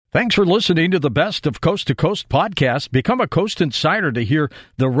Thanks for listening to the Best of Coast to Coast podcast. Become a Coast Insider to hear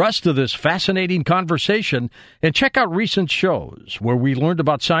the rest of this fascinating conversation and check out recent shows where we learned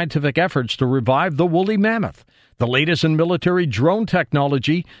about scientific efforts to revive the woolly mammoth, the latest in military drone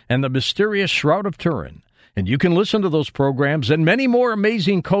technology, and the mysterious Shroud of Turin. And you can listen to those programs and many more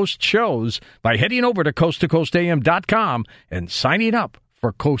amazing Coast shows by heading over to coasttocoastam.com and signing up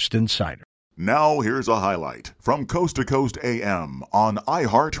for Coast Insider. Now here's a highlight from Coast to Coast AM on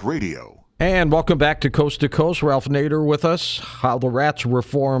iHeartRadio. And welcome back to Coast to Coast. Ralph Nader with us. How the Rats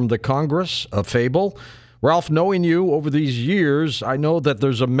Reformed the Congress, a fable. Ralph, knowing you over these years, I know that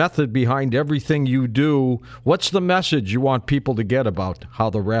there's a method behind everything you do. What's the message you want people to get about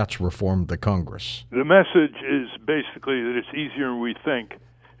how the Rats reformed the Congress? The message is basically that it's easier than we think.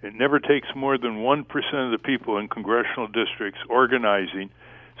 It never takes more than 1% of the people in congressional districts organizing,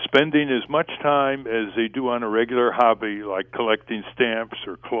 spending as much time as they do on a regular hobby like collecting stamps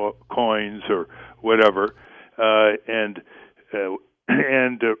or coins or whatever, and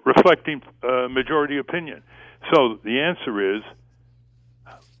reflecting majority opinion. So the answer is,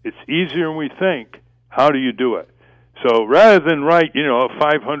 it's easier than we think. How do you do it? So rather than write, a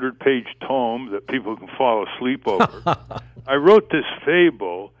 500-page tome that people can fall asleep over, I wrote this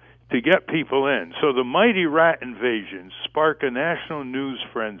fable to get people in. So the mighty rat invasions spark a national news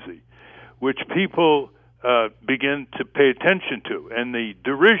frenzy, which people begin to pay attention to, and the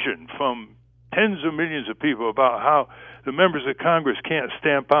derision from tens of millions of people about how the members of Congress can't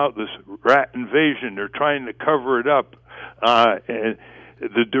stamp out this rat invasion. They're trying to cover it up. And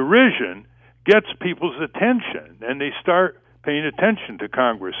the derision gets people's attention, and they start paying attention to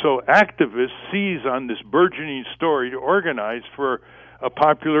Congress. So activists seize on this burgeoning story to organize for a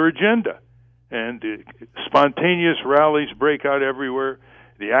popular agenda. And spontaneous rallies break out everywhere.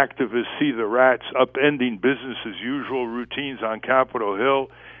 The activists see the rats upending business as usual routines on Capitol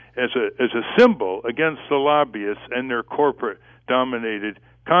Hill as a symbol against the lobbyists and their corporate-dominated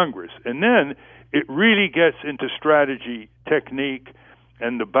Congress. And then it really gets into strategy, technique,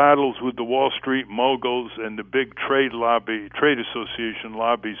 and the battles with the Wall Street moguls and the big trade association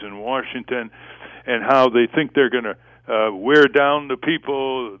lobbies in Washington, and how they think they're going to wear down the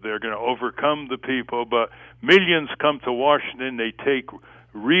people, they're going to overcome the people, but millions come to Washington. They take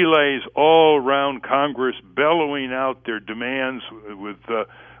relays all around Congress, bellowing out their demands with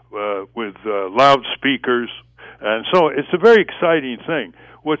loudspeakers, and so it's a very exciting thing.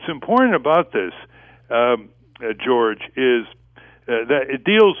 What's important about this, George, is that it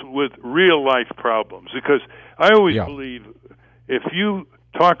deals with real-life problems, because I always believe if you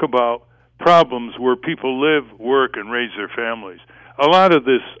talk about problems where people live, work, and raise their families, a lot of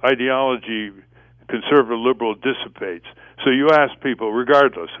this ideology, conservative liberal, dissipates. So you ask people,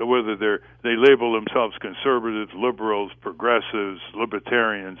 regardless of whether they label themselves conservatives, liberals, progressives,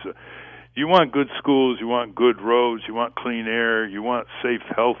 libertarians, you want good schools, you want good roads, you want clean air, you want safe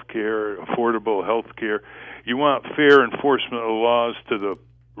health care, affordable health care, you want fair enforcement of laws to the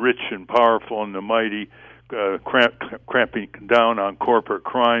rich and powerful and the mighty, cramping down on corporate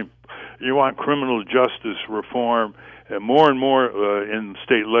crime. You want criminal justice reform, and more in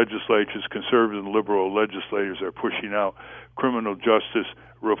state legislatures, conservative and liberal legislators are pushing out criminal justice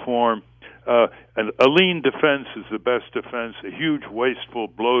reform. And a lean defense is the best defense. A huge, wasteful,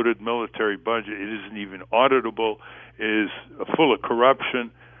 bloated military budget, it isn't even auditable, is full of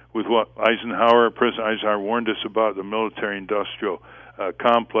corruption, with what President Eisenhower warned us about, the military-industrial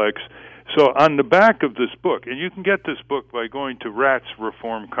complex. So on the back of this book, and you can get this book by going to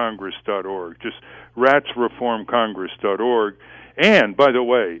ratsreformcongress.org, just ratsreformcongress.org. And, by the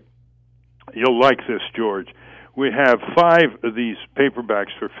way, you'll like this, George. We have 5 of these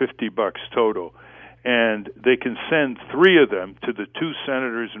paperbacks for $50 total, and they can send 3 of them to the 2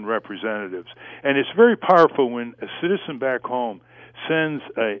 senators and representatives. And it's very powerful when a citizen back home sends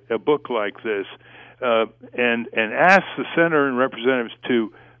a book like this and asks the senator and representatives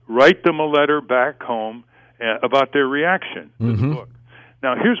to write them a letter back home about their reaction to the book.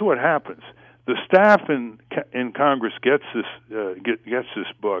 Now, here's what happens: the staff in Congress gets this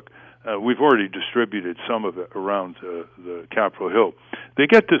book. We've already distributed some of it around the Capitol Hill. They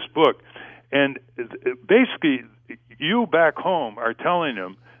get this book, and basically, you back home are telling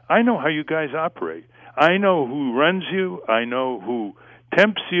them, "I know how you guys operate. I know who runs you. I know who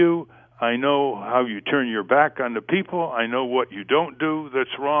tempts you. I know how you turn your back on the people. I know what you don't do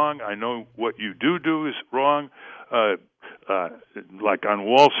that's wrong. I know what you do is wrong, like on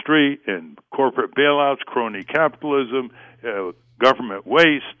Wall Street and corporate bailouts, crony capitalism, government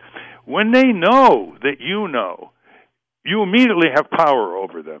waste." When they know that you know, you immediately have power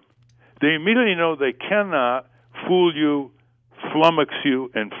over them. They immediately know they cannot fool you, flummox you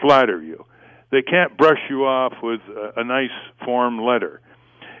and flatter you. They can't brush you off with a nice form letter.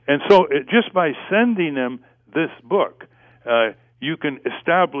 And so just by sending them this book, you can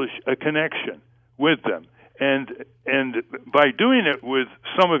establish a connection with them. And by doing it with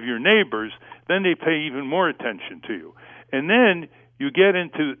some of your neighbors, then they pay even more attention to you. And then you get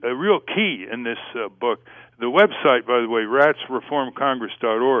into a real key in this book. The website, by the way,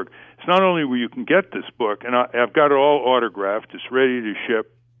 ratsreformcongress.org, it's not only where you can get this book, and I've got it all autographed, it's ready to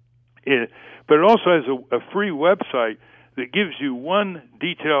ship, but it also has a free website that gives you one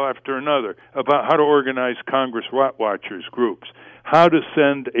detail after another about how to organize Congress Rat Watchers groups, how to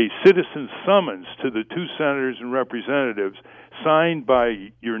send a citizen summons to the two senators and representatives signed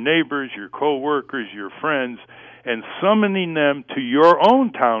by your neighbors, your co-workers, your friends, and summoning them to your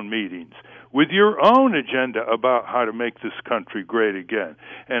own town meetings with your own agenda about how to make this country great again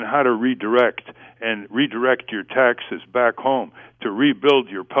and how to redirect your taxes back home to rebuild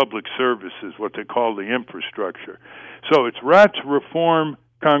your public services, what they call the infrastructure. So it's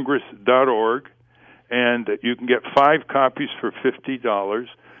ratsreformcongress.org, and you can get 5 copies for $50.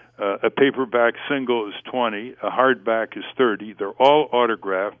 A paperback single is $20, a hardback is $30. They're all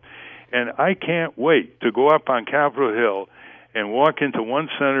autographed, and I can't wait to go up on Capitol Hill and walk into one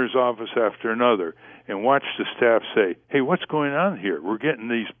senator's office after another and watch the staff say, "Hey, what's going on here? We're getting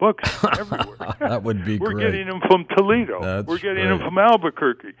these books everywhere." That would be We're great. getting them from Toledo. We're getting them from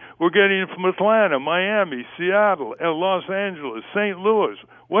Albuquerque. We're getting them from Atlanta, Miami, Seattle, Los Angeles, St. Louis.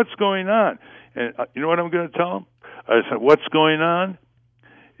 What's going on? And you know what I'm going to tell them? I said, what's going on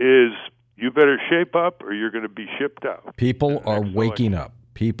is you better shape up or you're going to be shipped out. People are waking up.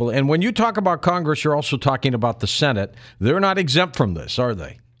 People, and when you talk about Congress, you're also talking about the Senate. They're not exempt from this, are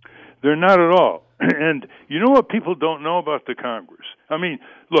they? They're not at all. And you know what people don't know about the Congress? I mean,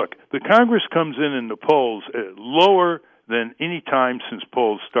 look, the Congress comes in the polls lower than any time since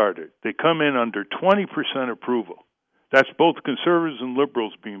polls started. They come in under 20% approval. That's both conservatives and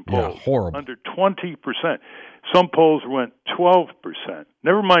liberals being polled. Yeah, horrible. Under 20%. Some polls went 12%.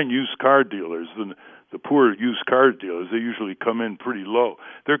 Never mind used car dealers. The poor used car dealers, they usually come in pretty low.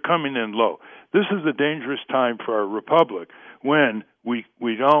 They're coming in low. This is a dangerous time for our republic when we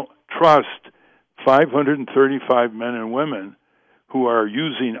don't trust 535 men and women who are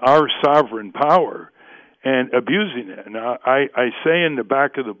using our sovereign power and abusing it. Now, I say in the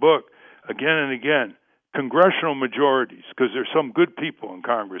back of the book again and again, congressional majorities, because there's some good people in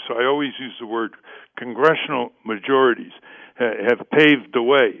Congress, so I always use the word congressional majorities, have paved the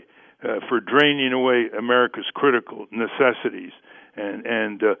way for draining away America's critical necessities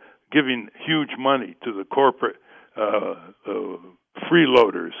and giving huge money to the corporate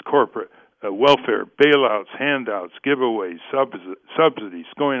freeloaders, corporate welfare, bailouts, handouts, giveaways, subsidies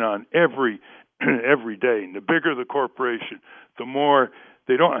going on every day. And the bigger the corporation, the more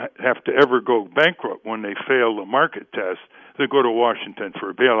they don't have to ever go bankrupt when they fail the market test. They go to Washington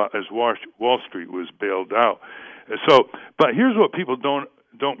for a bailout, as Wall Street was bailed out. So, but here's what people don't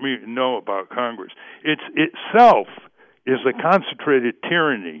really know about Congress. It's itself is a concentrated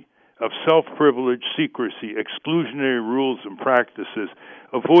tyranny of self-privilege, secrecy, exclusionary rules and practices,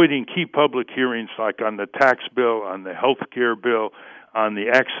 avoiding key public hearings like on the tax bill, on the health care bill, on the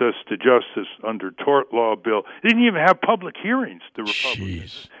access to justice under tort law bill. They didn't even have public hearings, the Republicans.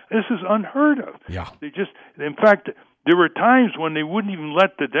 Jeez. This is unheard of. Yeah. In fact, there were times when they wouldn't even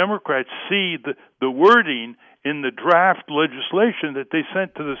let the Democrats see the wording in the draft legislation that they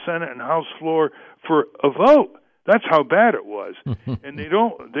sent to the Senate and House floor for a vote. That's how bad it was. And they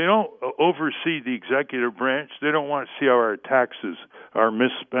don't oversee the executive branch. They don't want to see how our taxes are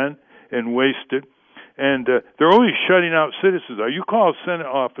misspent and wasted. And they're always shutting out citizens. You call a Senate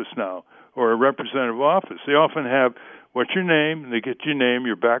office now or a representative office, they often have, what's your name? They get your name,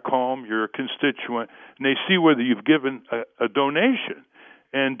 you're back home, you're a constituent, and they see whether you've given a donation.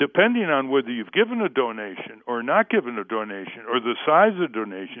 And depending on whether you've given a donation or not given a donation or the size of the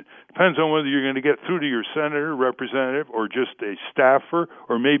donation, depends on whether you're going to get through to your senator, representative, or just a staffer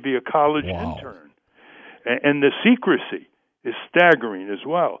or maybe a college intern. And the secrecy is staggering as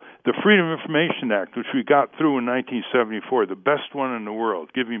well. The Freedom of Information Act, which we got through in 1974, the best one in the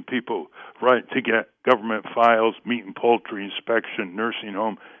world, giving people right to get government files, meat and poultry inspection, nursing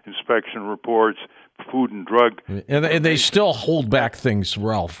home inspection reports, food and drug. And they still hold back things,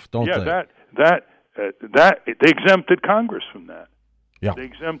 Ralph, don't they? Yeah, they exempted Congress from that. Yeah. They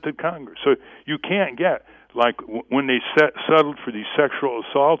exempted Congress. So you can't get, like when they settled for these sexual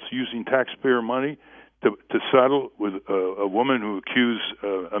assaults using taxpayer money to settle with a woman who accused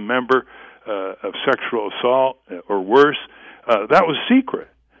a member of sexual assault or worse, that was secret.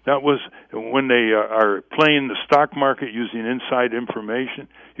 That was when they are playing the stock market using inside information.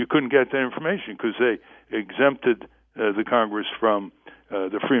 You couldn't get that information because they exempted the Congress from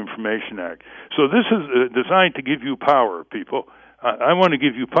the Free Information Act. So this is designed to give you power, people. I want to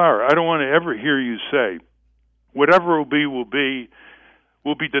give you power. I don't want to ever hear you say, whatever will be, will be.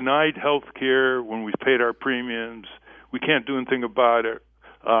 We'll be denied health care when we've paid our premiums. We can't do anything about it.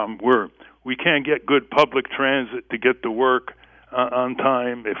 We can't get good public transit to get to work on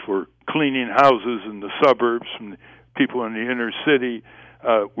time if we're cleaning houses in the suburbs from people in the inner city.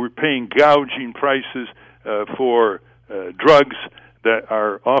 We're paying gouging prices for drugs that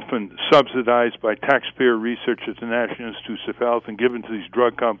are often subsidized by taxpayer research at the National Institutes of Health and given to these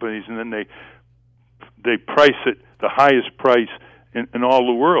drug companies, and then they price it the highest price in all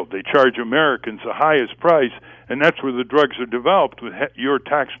the world. They charge Americans the highest price, and that's where the drugs are developed with your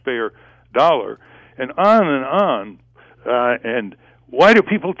taxpayer dollar, and on and on. And why do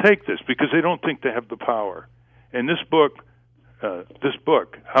people take this? Because they don't think they have the power. And this book,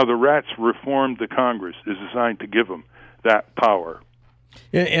 How the Rats Reformed the Congress, is designed to give them that power.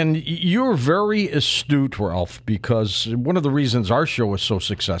 And you're very astute, Ralph, because one of the reasons our show is so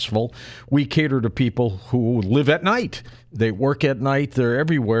successful, we cater to people who live at night. They work at night. They're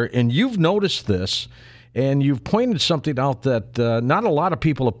everywhere. And you've noticed this, and you've pointed something out that not a lot of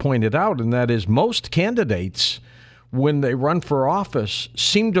people have pointed out, and that is most candidates, when they run for office,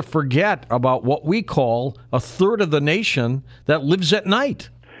 seem to forget about what we call a third of the nation that lives at night.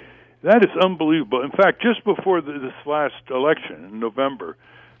 That is unbelievable. In fact, just before this last election in November,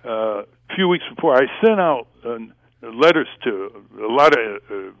 a few weeks before, I sent out letters to a lot of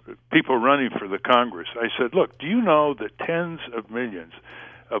people running for the Congress. I said, look, do you know that tens of millions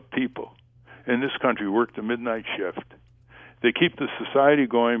of people in this country work the midnight shift? They keep the society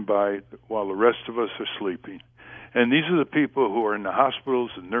going by while the rest of us are sleeping. And these are the people who are in the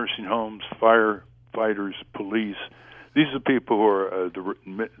hospitals and nursing homes, firefighters, police. These are the people who are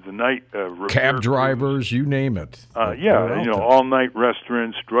the night cab drivers, crews. You name it. All-night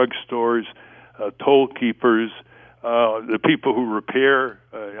restaurants, drugstores, toll keepers, the people who repair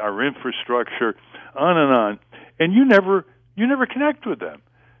our infrastructure, on and on. And you never connect with them.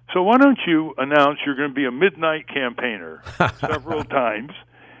 So why don't you announce you're going to be a midnight campaigner several times,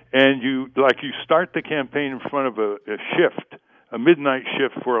 and you start the campaign in front of a midnight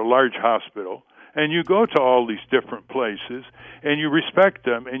shift for a large hospital. And you go to all these different places, and you respect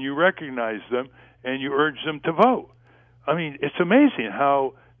them, and you recognize them, and you urge them to vote. I mean, it's amazing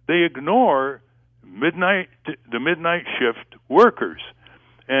how they ignore the midnight shift workers.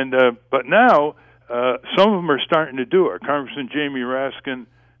 And but now some of them are starting to do it. Congressman Jamie Raskin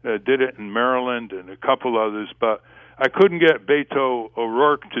did it in Maryland, and a couple others. But I couldn't get Beto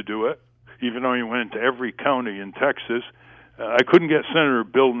O'Rourke to do it, even though he went into every county in Texas. I couldn't get Senator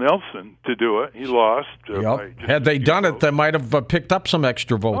Bill Nelson to do it. He lost. Had they done it, they might have picked up some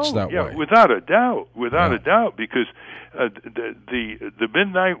extra votes that way. Without a doubt, because the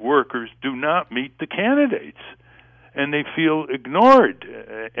midnight workers do not meet the candidates, and they feel ignored,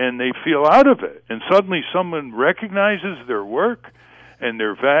 and they feel out of it. And suddenly someone recognizes their work and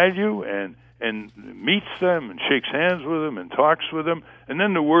their value and meets them and shakes hands with them and talks with them, and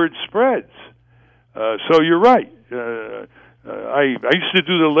then the word spreads. So you're right. I used to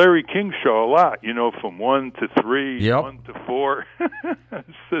do the Larry King show a lot, from 1 to 3, 1 to 4.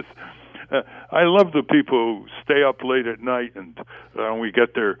 I love the people who stay up late at night and we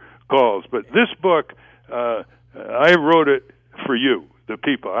get their calls. But this book, I wrote it for you, the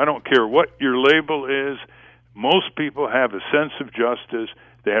people. I don't care what your label is. Most people have a sense of justice.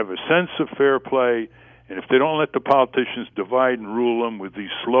 They have a sense of fair play. And if they don't let the politicians divide and rule them with these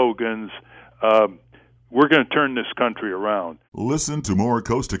slogans, we're going to turn this country around. Listen to more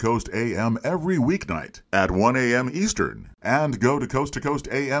Coast to Coast AM every weeknight at 1 a.m. Eastern, and go to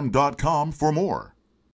coasttocoastam.com for more.